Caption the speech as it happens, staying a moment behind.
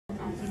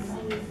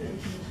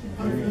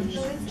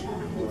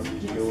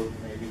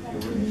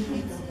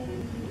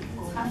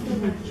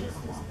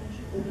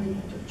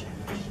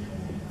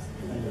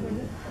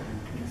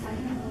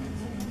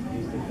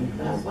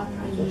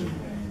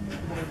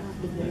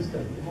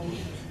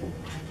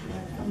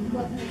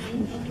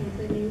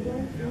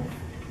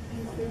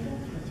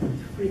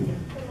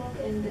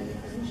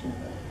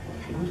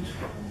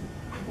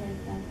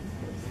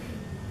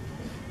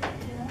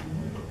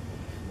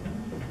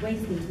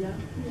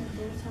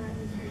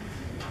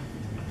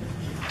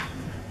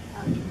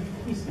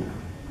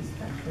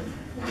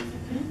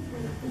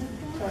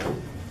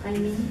I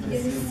mean,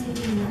 this is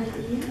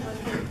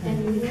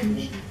and we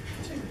finish.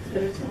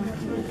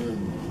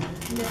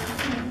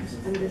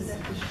 And this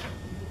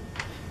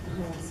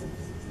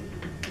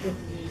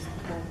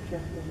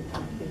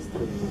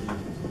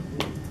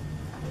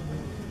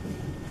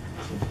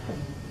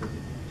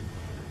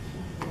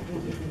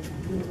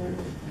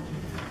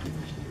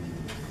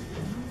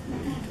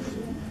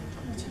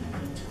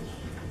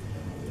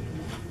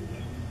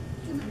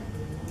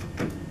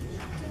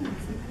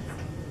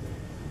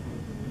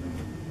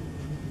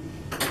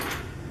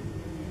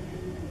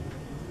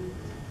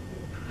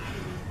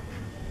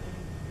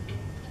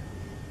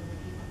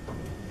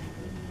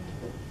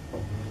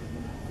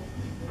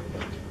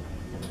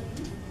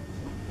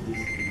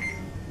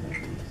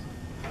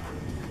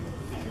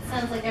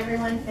Sounds like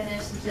everyone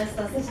finished just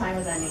as the time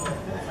was ending.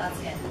 That's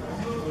good.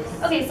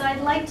 Okay, so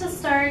I'd like to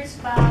start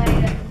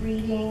by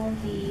reading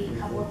the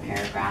couple of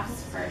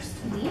paragraphs first,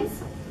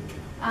 please.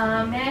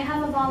 May I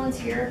have a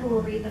volunteer who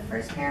will read the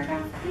first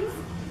paragraph, please?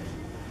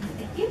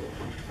 Thank you.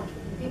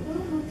 People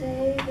who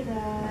take the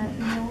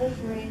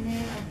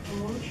no-brainer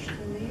approach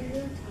to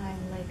leisure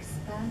time, like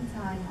spend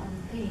time on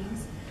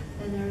things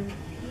that are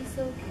piece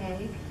of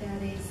cake,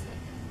 that is,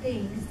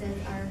 things that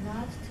are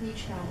not too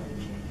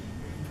challenging.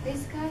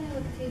 This kind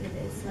of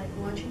activities, like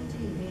watching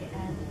TV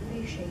and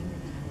fishing,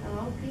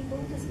 allow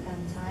people to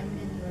spend time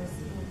in a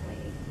restful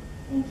way.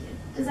 Thank you.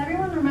 Does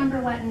everyone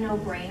remember what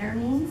no-brainer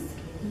means?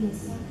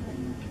 yes.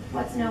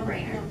 What's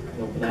no-brainer?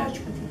 Couch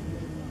potato.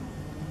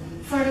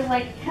 Sort of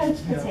like couch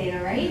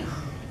potato, right?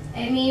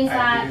 It means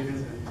that,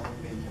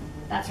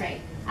 that's right,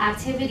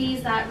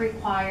 activities that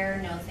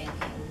require no thinking,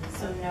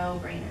 so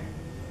no-brainer.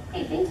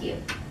 Hey, thank you.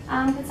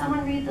 Could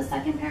someone read the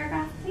second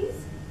paragraph, please?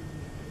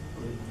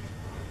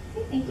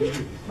 Okay, thank you.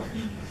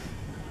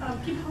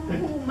 People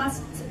who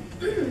must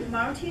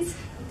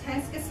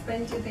multitask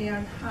spend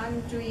their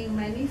time doing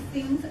many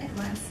things at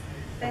once.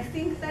 They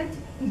think that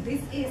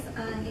this is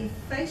an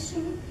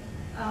efficient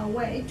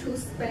way to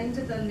spend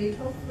the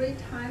little free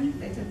time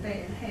that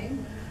they have.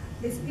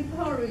 These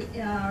people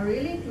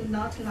really do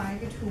not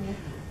like to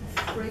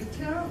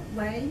fritter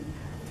away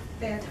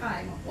their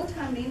time. What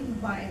I mean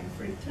by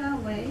fritter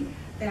away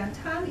their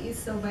time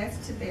is to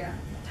waste their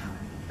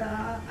time.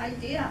 The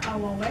idea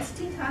of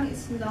wasting time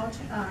is not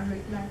a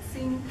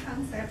relaxing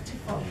concept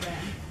for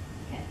them.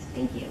 Good,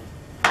 thank you.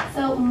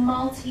 So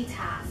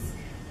multitask.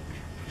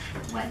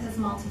 What does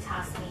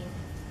multitask mean?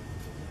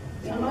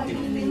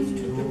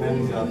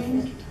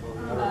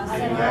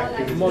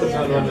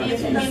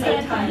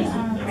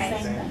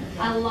 Right.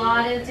 A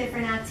lot of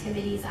different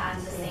activities at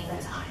the same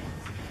time.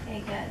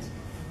 Okay, good.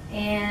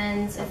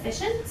 And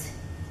efficient?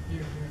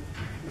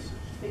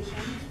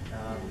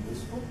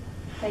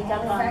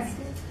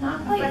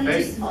 Not quite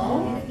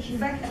useful.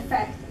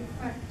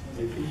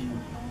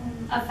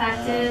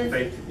 Effective.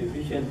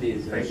 Efficient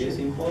is, I guess,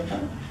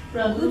 important.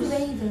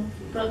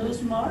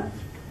 Produce more.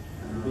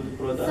 Good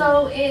product.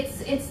 So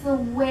it's the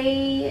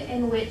way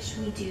in which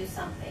we do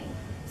something.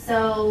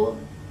 So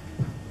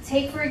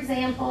take, for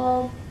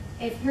example,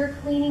 if you're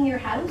cleaning your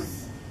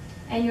house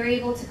and you're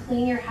able to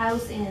clean your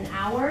house in an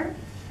hour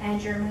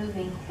and you're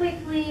moving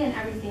quickly and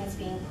everything's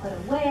being put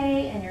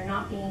away and you're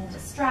not being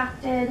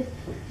distracted,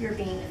 you're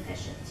being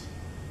efficient.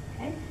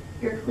 Okay?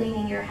 You're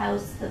cleaning your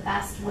house the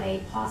best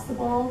way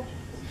possible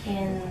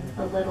in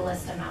the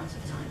littlest amount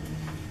of time.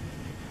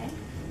 Okay?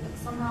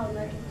 Somehow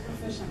like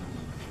professional.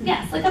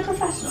 Yes, like a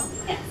professional.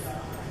 Yes.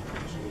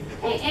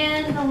 Okay,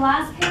 and the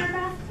last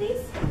paragraph,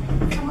 please.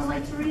 Someone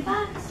like to read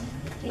that?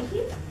 Thank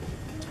you.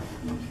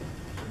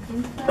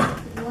 In fact,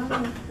 one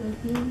of the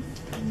things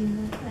we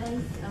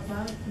notice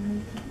about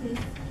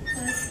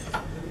multitaskers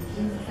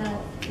is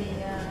that they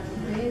are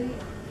very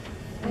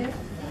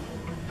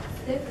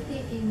thrifty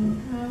in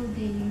how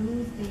they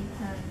use their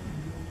time.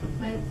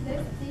 By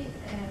thrifty,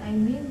 I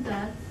mean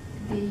that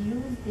they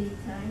use their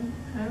time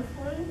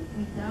carefully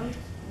without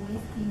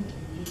wasting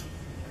it.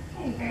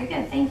 Okay, very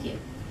good. Thank you.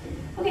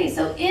 Okay,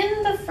 so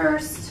in the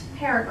first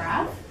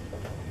paragraph,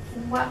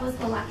 what was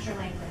the lecture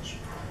language?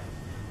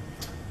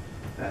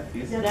 That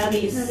is. That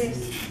is.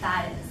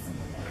 That is.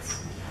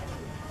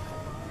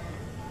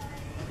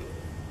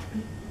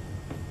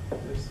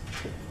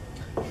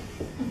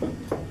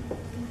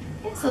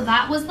 Okay, so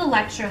that was the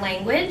lecture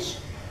language.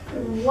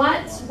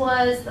 What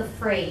was the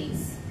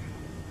phrase?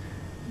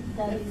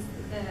 That is.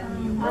 I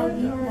mean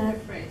that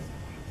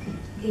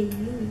they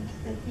use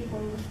the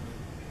people.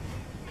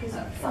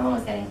 Someone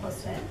was getting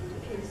close to it.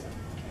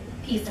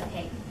 Piece of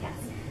cake, yes.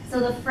 So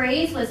the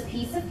phrase was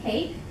piece of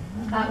cake.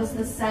 That was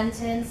the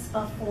sentence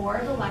before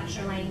the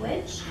lecture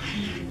language.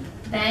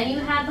 Then you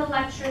had the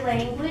lecture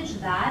language,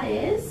 that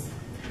is.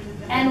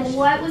 And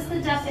what was the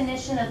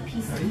definition of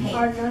piece of cake?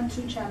 Are not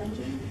too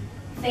challenging.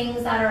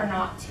 Things that are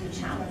not too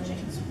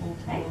challenging.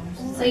 Okay?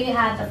 So you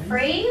had the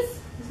phrase,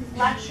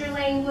 lecture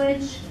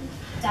language,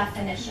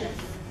 definition.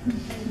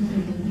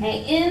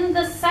 Okay, in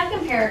the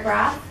second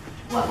paragraph,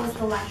 what was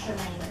the lecture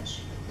language?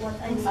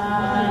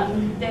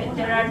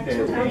 There are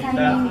two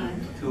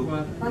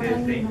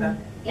Data.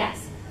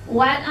 Yes.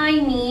 What I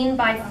mean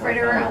by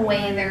fritter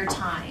away their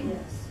time.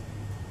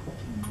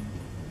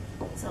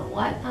 So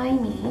what I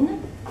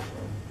mean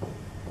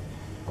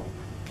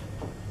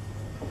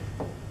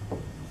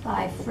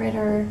by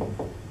fritter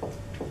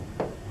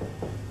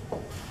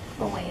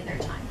away their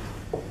time.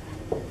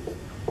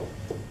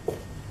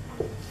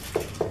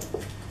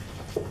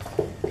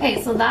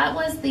 Okay, so that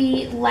was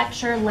the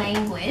lecture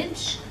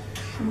language.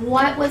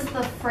 What was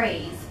the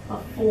phrase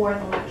before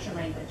the lecture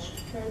language?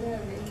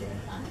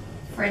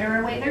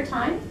 Fritter away their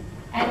time.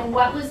 And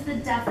what was the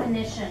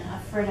definition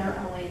of fritter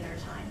away their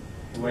time?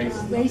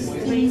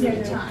 wasting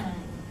their time.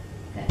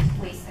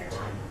 Good, waste their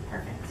time.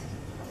 Perfect.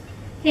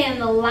 Okay,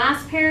 and the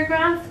last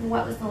paragraph,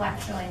 what was the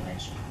lecture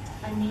language?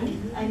 I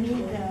mean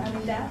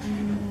that.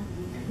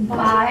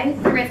 By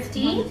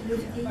thrifty.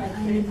 I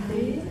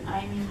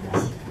mean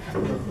that.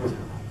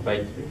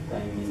 By three,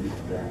 I mean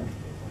that.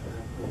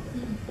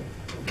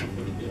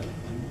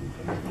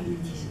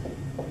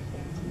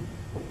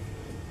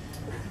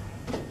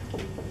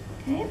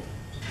 Okay.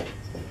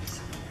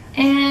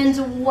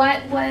 And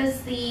what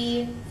was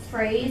the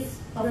phrase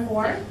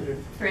before?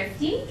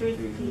 Thrifty.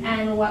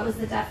 And what was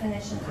the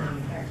definition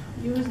after?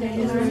 Use their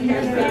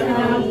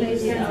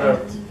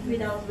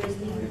without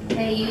wasting.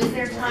 They use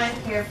their time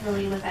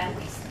carefully without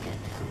wasting it.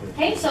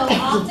 Okay, so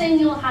often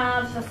you'll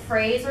have the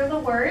phrase or the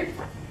word,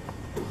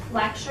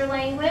 lecture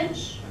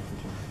language,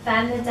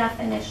 then the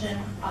definition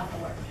of the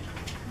word.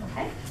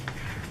 Okay?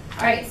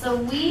 All right, so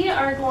we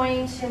are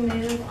going to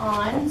move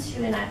on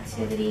to an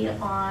activity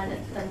on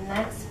the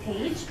next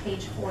page,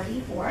 page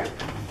 44.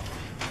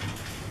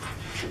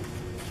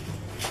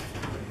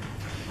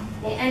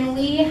 And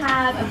we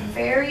have a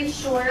very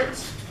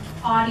short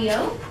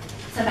audio.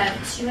 It's about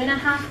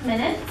 2.5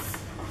 minutes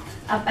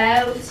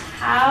about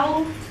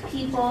how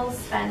people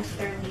spend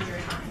their leisure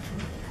time.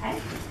 Okay?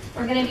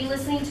 We're going to be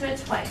listening to it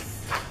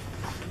twice.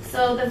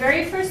 So the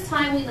very first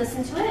time we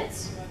listen to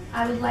it,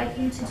 I would like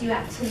you to do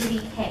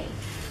activity K.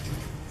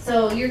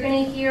 So you're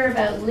going to hear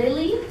about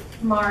Lily,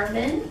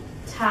 Marvin,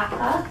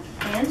 Taka,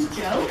 and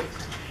Joe,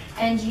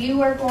 and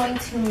you are going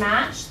to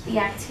match the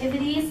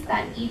activities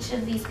that each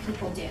of these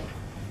people do.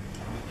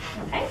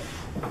 Okay?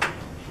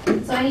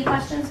 So any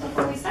questions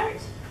before we start?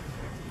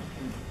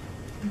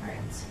 All right.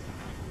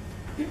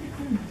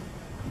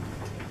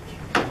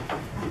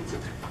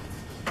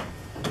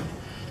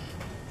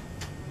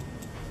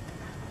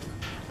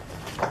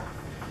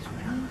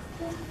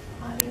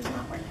 Audio's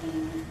not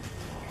working.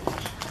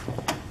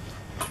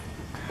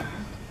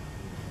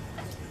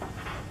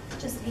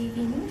 Just AV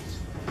News?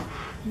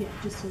 Yeah,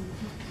 just so.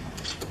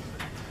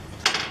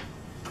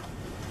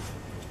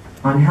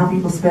 On how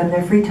people spend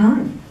their free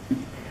time.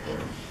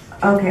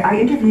 Okay, I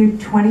interviewed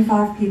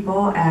 25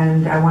 people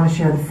and I want to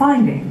share the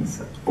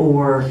findings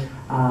or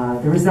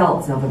the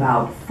results of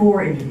about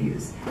 4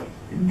 interviews.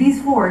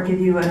 These 4 give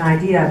you an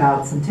idea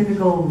about some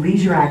typical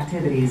leisure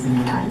activities in the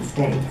United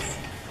States.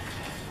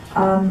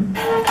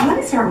 Let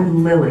me start with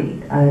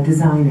Lily, a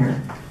designer.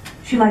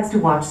 She likes to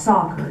watch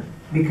soccer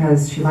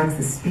because she likes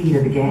the speed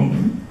of the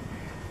game.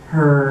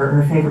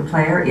 Her favorite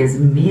player is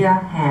Mia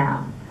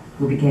Hamm,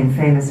 who became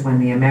famous when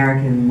the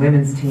American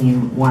women's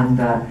team won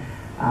the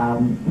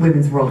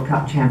Women's World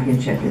Cup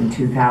Championship in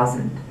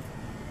 2000.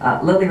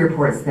 Lily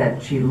reports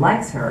that she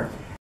likes her